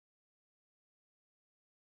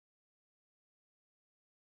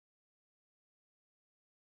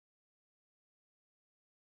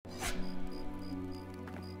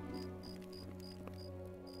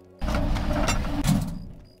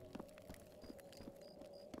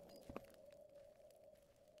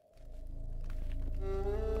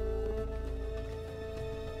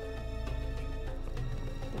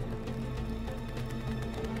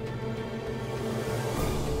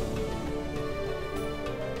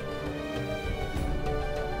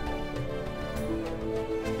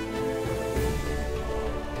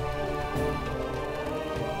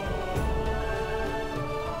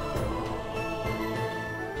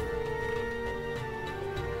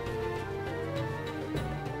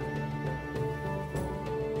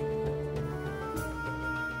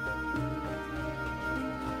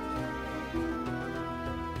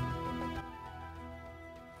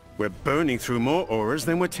We're burning through more auras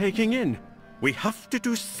than we're taking in. We have to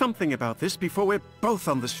do something about this before we're both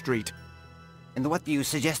on the street. And what do you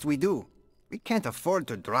suggest we do? We can't afford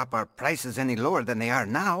to drop our prices any lower than they are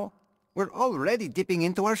now. We're already dipping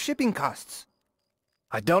into our shipping costs.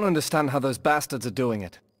 I don't understand how those bastards are doing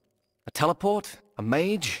it. A teleport? A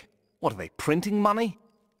mage? What are they, printing money?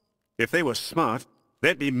 If they were smart,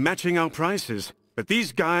 they'd be matching our prices. But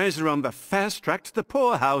these guys are on the fast track to the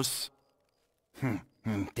poorhouse.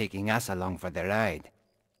 Taking us along for the ride.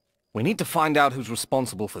 We need to find out who's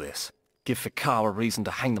responsible for this. Give Fikar a reason to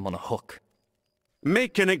hang them on a hook.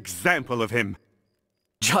 Make an example of him.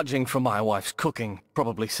 Judging from my wife's cooking,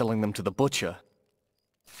 probably selling them to the butcher.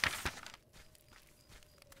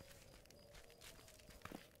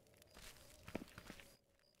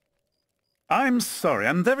 I'm sorry,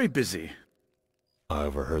 I'm very busy. I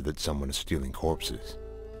overheard that someone is stealing corpses.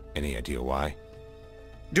 Any idea why?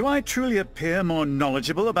 Do I truly appear more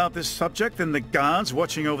knowledgeable about this subject than the guards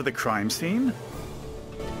watching over the crime scene?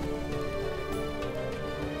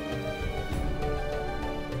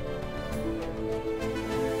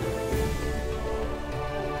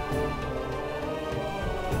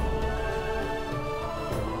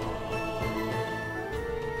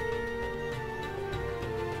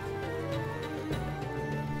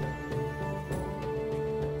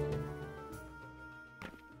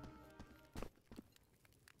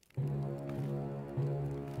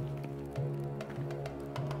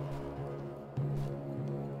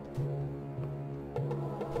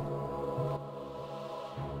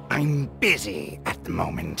 I'm busy at the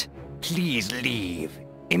moment. Please leave.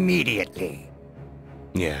 Immediately.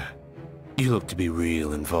 Yeah. You look to be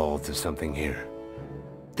real involved in something here.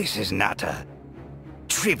 This is not a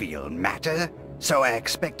trivial matter, so I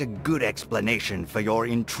expect a good explanation for your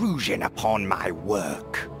intrusion upon my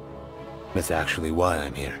work. That's actually why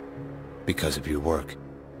I'm here. Because of your work.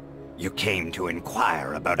 You came to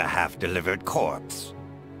inquire about a half-delivered corpse.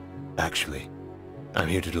 Actually, I'm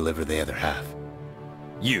here to deliver the other half.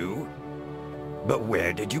 You? But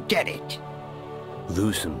where did you get it?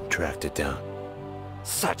 Lusum tracked it down.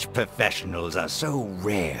 Such professionals are so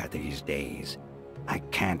rare these days. I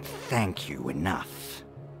can't thank you enough.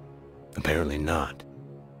 Apparently not.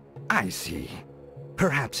 I see.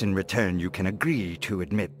 Perhaps in return you can agree to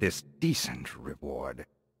admit this decent reward.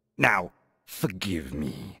 Now, forgive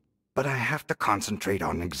me, but I have to concentrate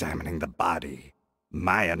on examining the body.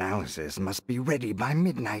 My analysis must be ready by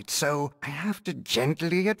midnight, so I have to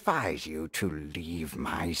gently advise you to leave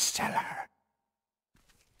my cellar.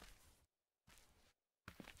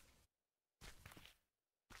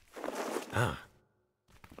 Ah.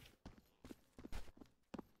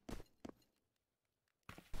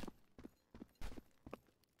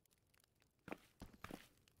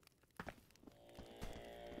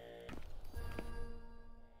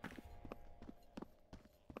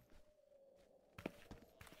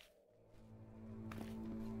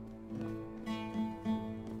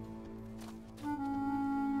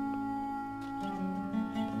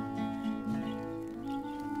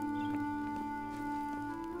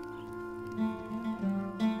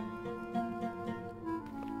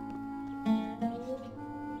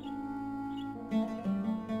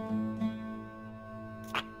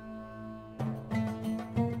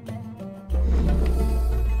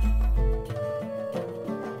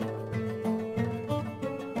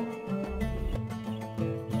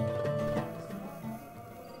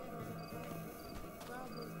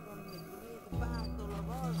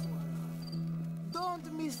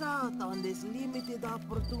 Out on this limited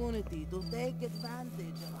opportunity to take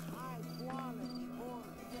advantage of high quality ore.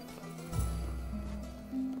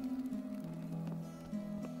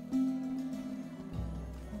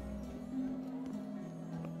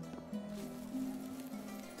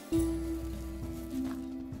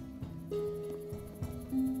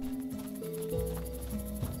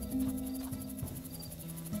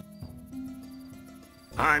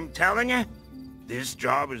 I'm telling you, this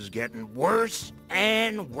job is getting worse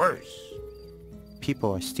and worse.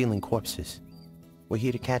 People are stealing corpses. We're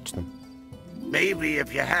here to catch them. Maybe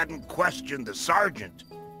if you hadn't questioned the sergeant,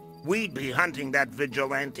 we'd be hunting that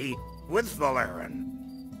vigilante with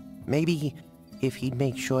Valeran. Maybe if he'd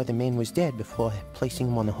make sure the man was dead before placing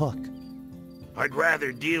him on the hook. I'd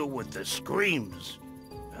rather deal with the screams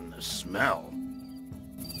and the smell.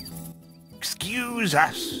 Excuse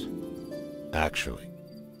us. Actually.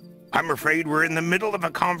 I'm afraid we're in the middle of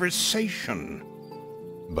a conversation.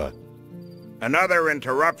 But? Another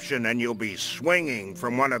interruption and you'll be swinging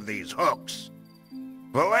from one of these hooks.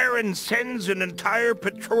 Valeran sends an entire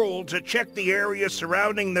patrol to check the area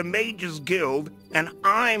surrounding the Mages Guild, and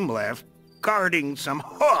I'm left guarding some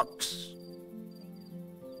hooks.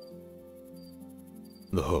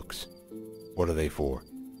 The hooks. What are they for?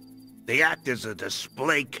 They act as a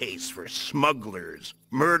display case for smugglers,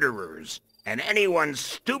 murderers, and anyone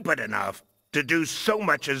stupid enough to do so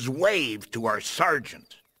much as wave to our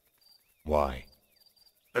sergeant. Why?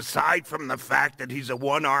 Aside from the fact that he's a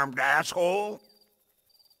one-armed asshole?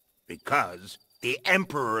 Because the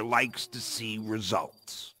Emperor likes to see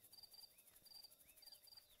results.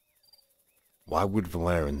 Why would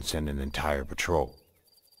Valerin send an entire patrol?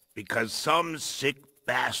 Because some sick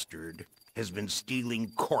bastard has been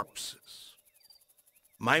stealing corpses.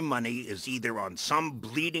 My money is either on some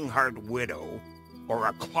bleeding heart widow or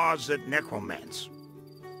a closet necromancer.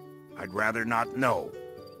 I'd rather not know,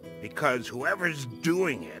 because whoever's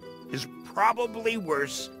doing it is probably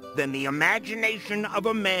worse than the imagination of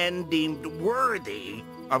a man deemed worthy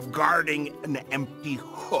of guarding an empty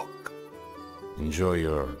hook. Enjoy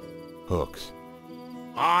your hooks.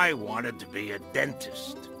 I wanted to be a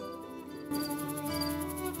dentist.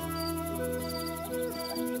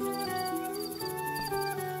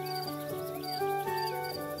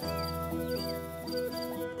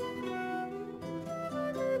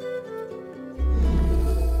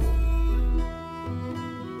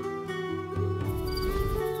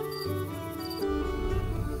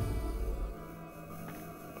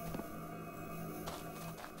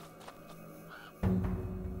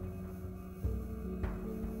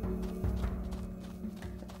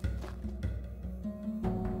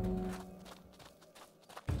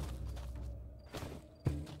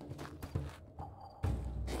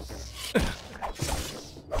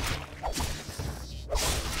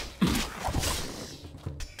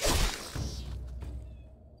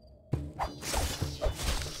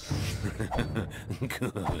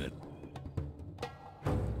 Good.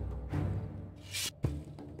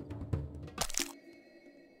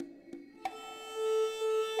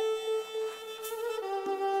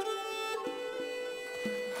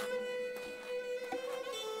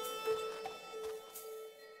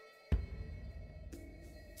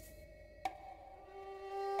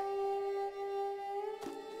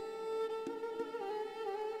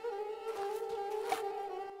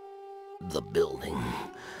 The building.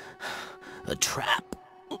 A trap.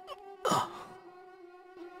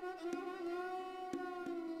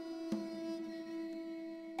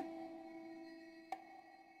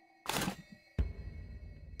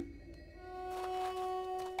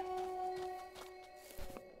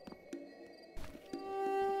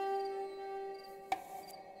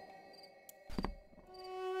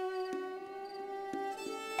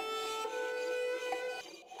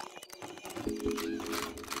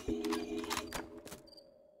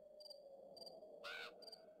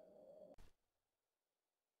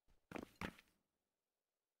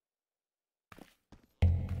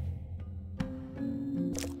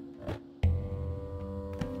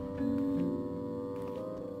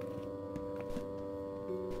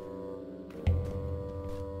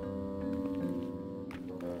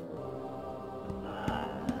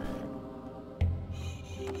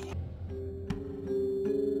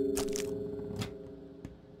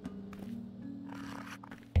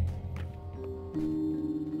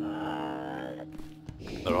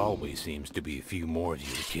 There always seems to be a few more of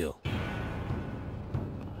you to kill.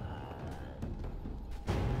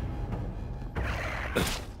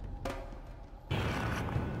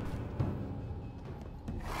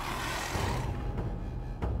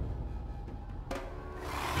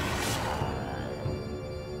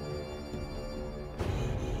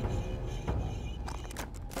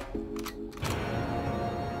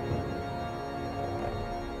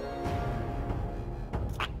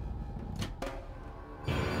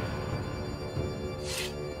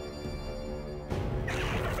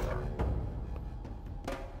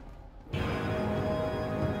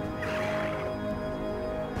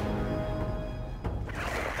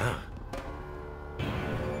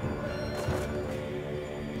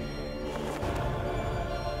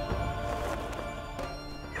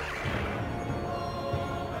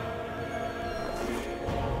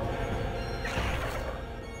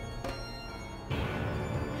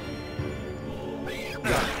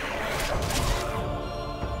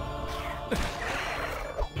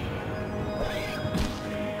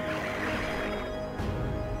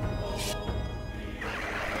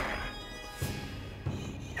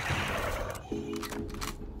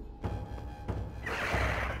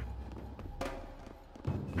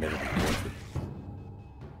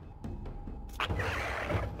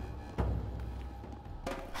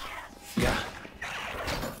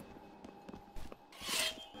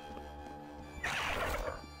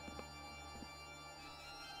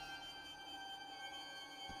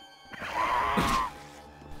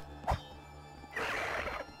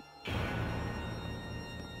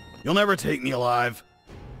 You'll never take me alive.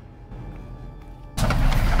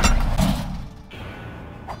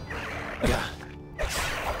 Yeah.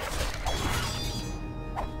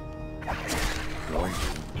 Going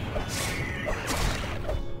to.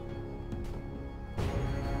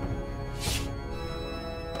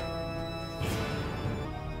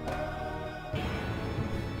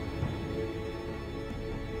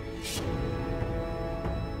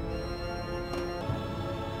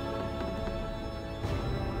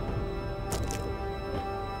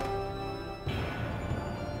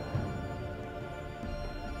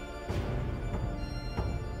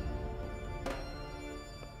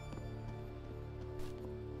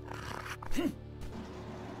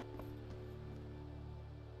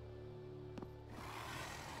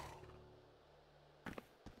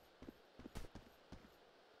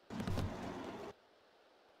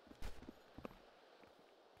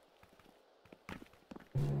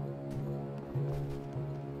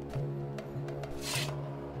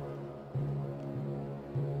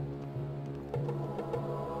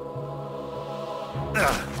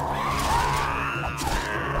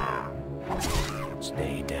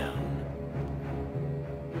 Stay down.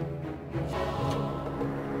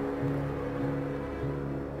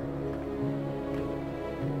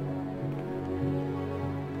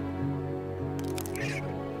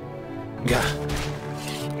 Gah.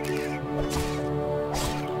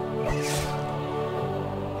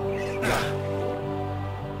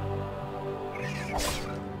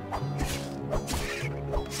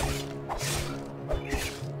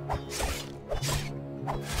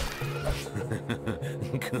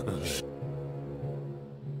 Good.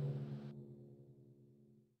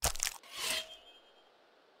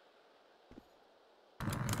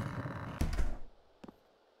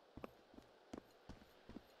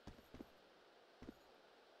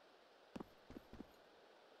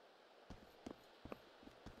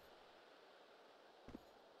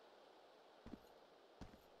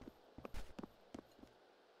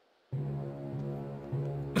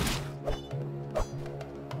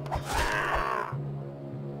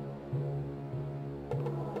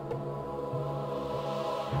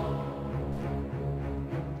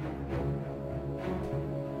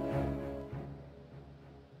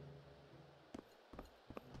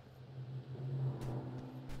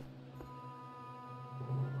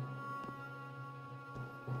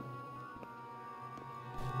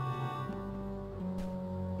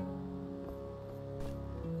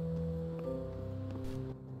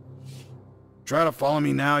 Try to follow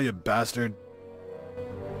me now, you bastard.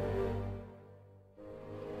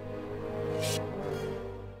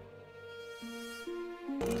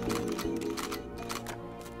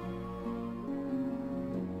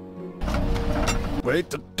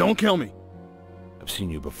 Wait, don't kill me. I've seen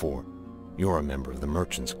you before. You're a member of the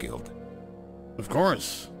Merchants Guild. Of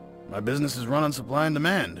course. My business is run on supply and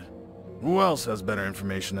demand. Who else has better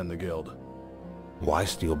information than the guild? Why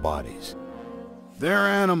steal bodies? They're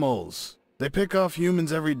animals. They pick off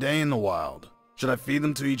humans every day in the wild. Should I feed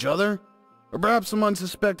them to each other? Or perhaps some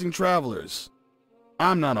unsuspecting travelers?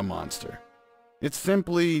 I'm not a monster. It's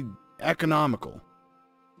simply economical.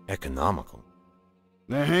 Economical?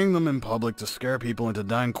 They hang them in public to scare people into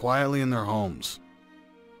dying quietly in their homes.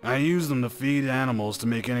 I use them to feed animals to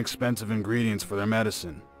make inexpensive ingredients for their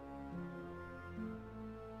medicine.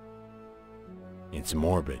 It's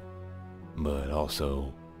morbid, but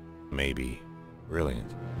also, maybe,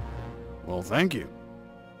 brilliant. Well, thank you.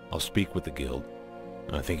 I'll speak with the guild.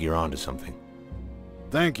 I think you're onto something.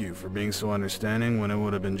 Thank you for being so understanding when it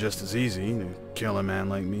would have been just as easy to kill a man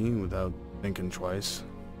like me without thinking twice.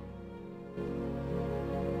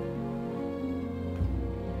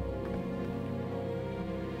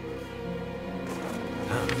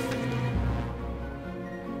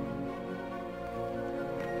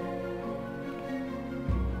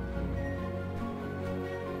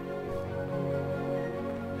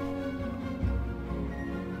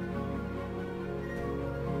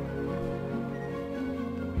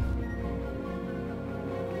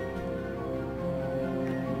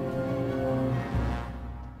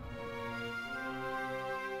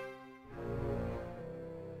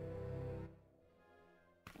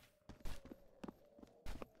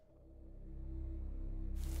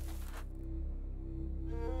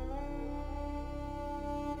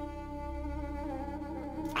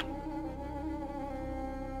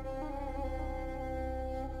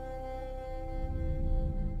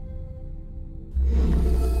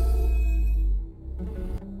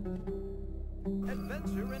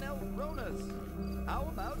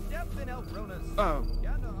 Oh,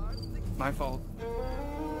 my fault.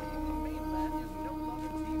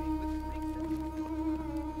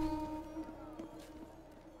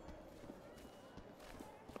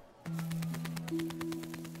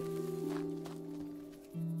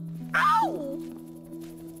 Ow!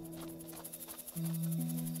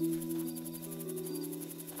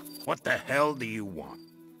 What the hell do you want?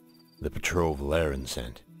 The patrol Valerian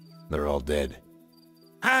sent. They're all dead.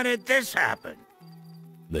 How did this happen?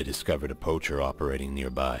 They discovered a poacher operating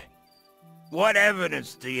nearby. What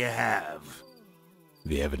evidence do you have?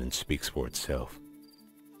 The evidence speaks for itself.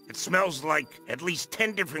 It smells like at least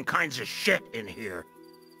 10 different kinds of shit in here.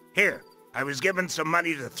 Here, I was given some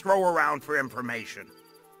money to throw around for information.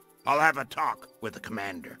 I'll have a talk with the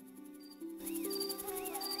commander.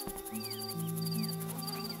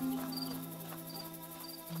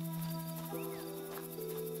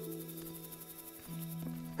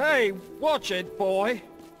 Hey, watch it, boy.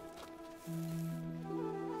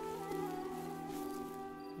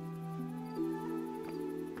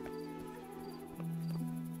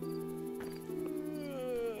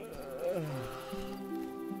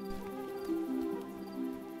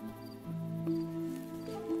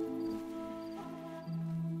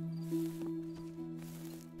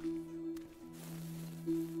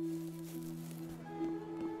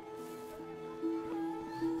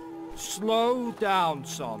 Slow down,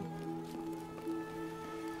 son.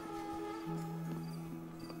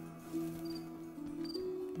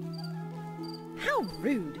 How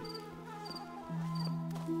rude.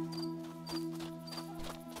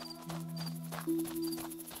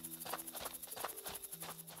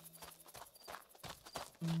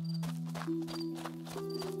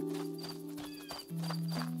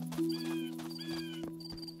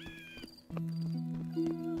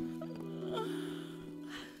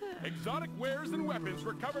 Exotic wares and weapons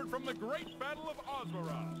recovered from the Great Battle of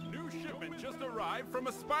Osmara. New shipment just arrived from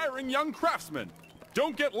aspiring young craftsmen.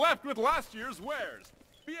 Don't get left with last year's wares.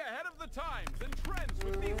 Be ahead of the times and trends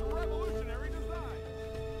with these revolutionary designs.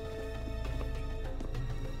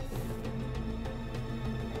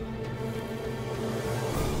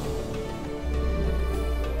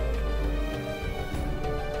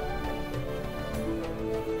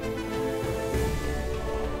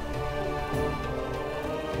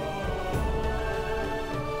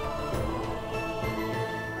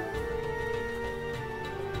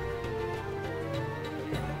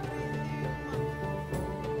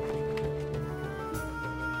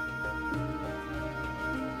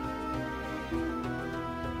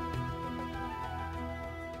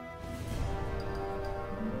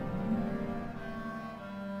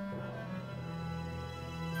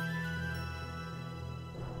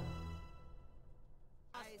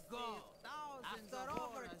 After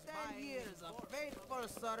over 10 years of faithful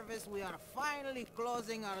service, we are finally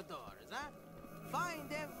closing our doors, huh? Find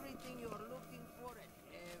everything you're looking for at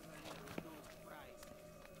heavily reduced prices.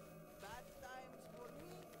 Bad times for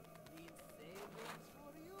me means savings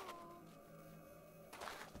for you.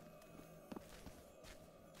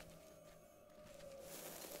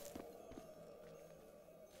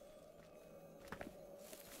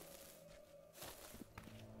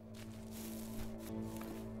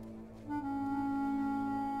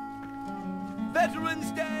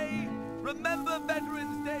 Veterans Day! Remember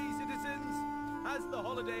Veterans Day, citizens, as the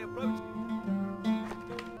holiday approaches.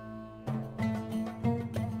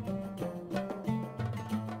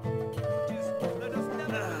 Let us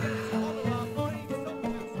never forget to honor our brave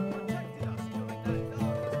soldiers who protected us during that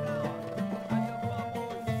darkest hour. And above all,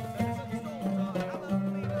 let us exalt our hallowed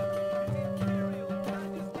leader, His Imperial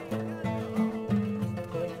Majesty and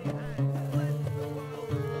cleanse the world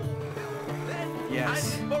then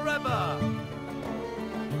Yes. and forever!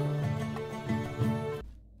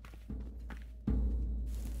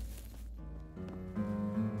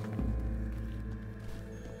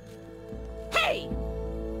 Hey!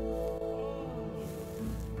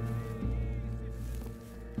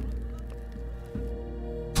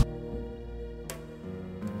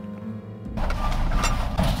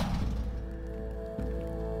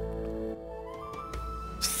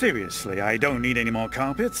 Seriously, I don't need any more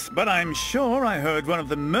carpets, but I'm sure I heard one of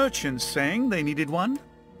the merchants saying they needed one.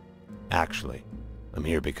 Actually, I'm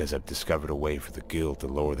here because I've discovered a way for the guild to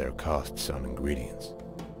lower their costs on ingredients.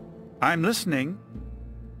 I'm listening.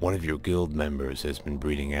 One of your guild members has been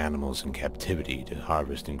breeding animals in captivity to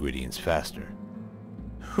harvest ingredients faster.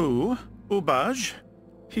 Who? Ubaj?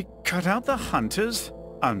 He cut out the hunters?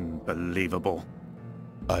 Unbelievable.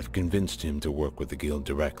 I've convinced him to work with the guild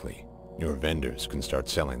directly. Your vendors can start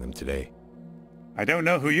selling them today. I don't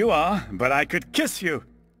know who you are, but I could kiss you.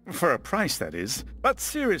 For a price, that is. But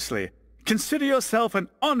seriously, consider yourself an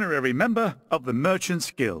honorary member of the Merchants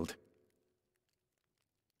Guild.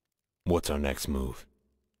 What's our next move?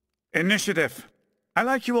 Initiative. I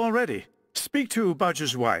like you already. Speak to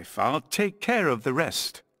Ubaj's wife. I'll take care of the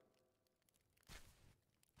rest.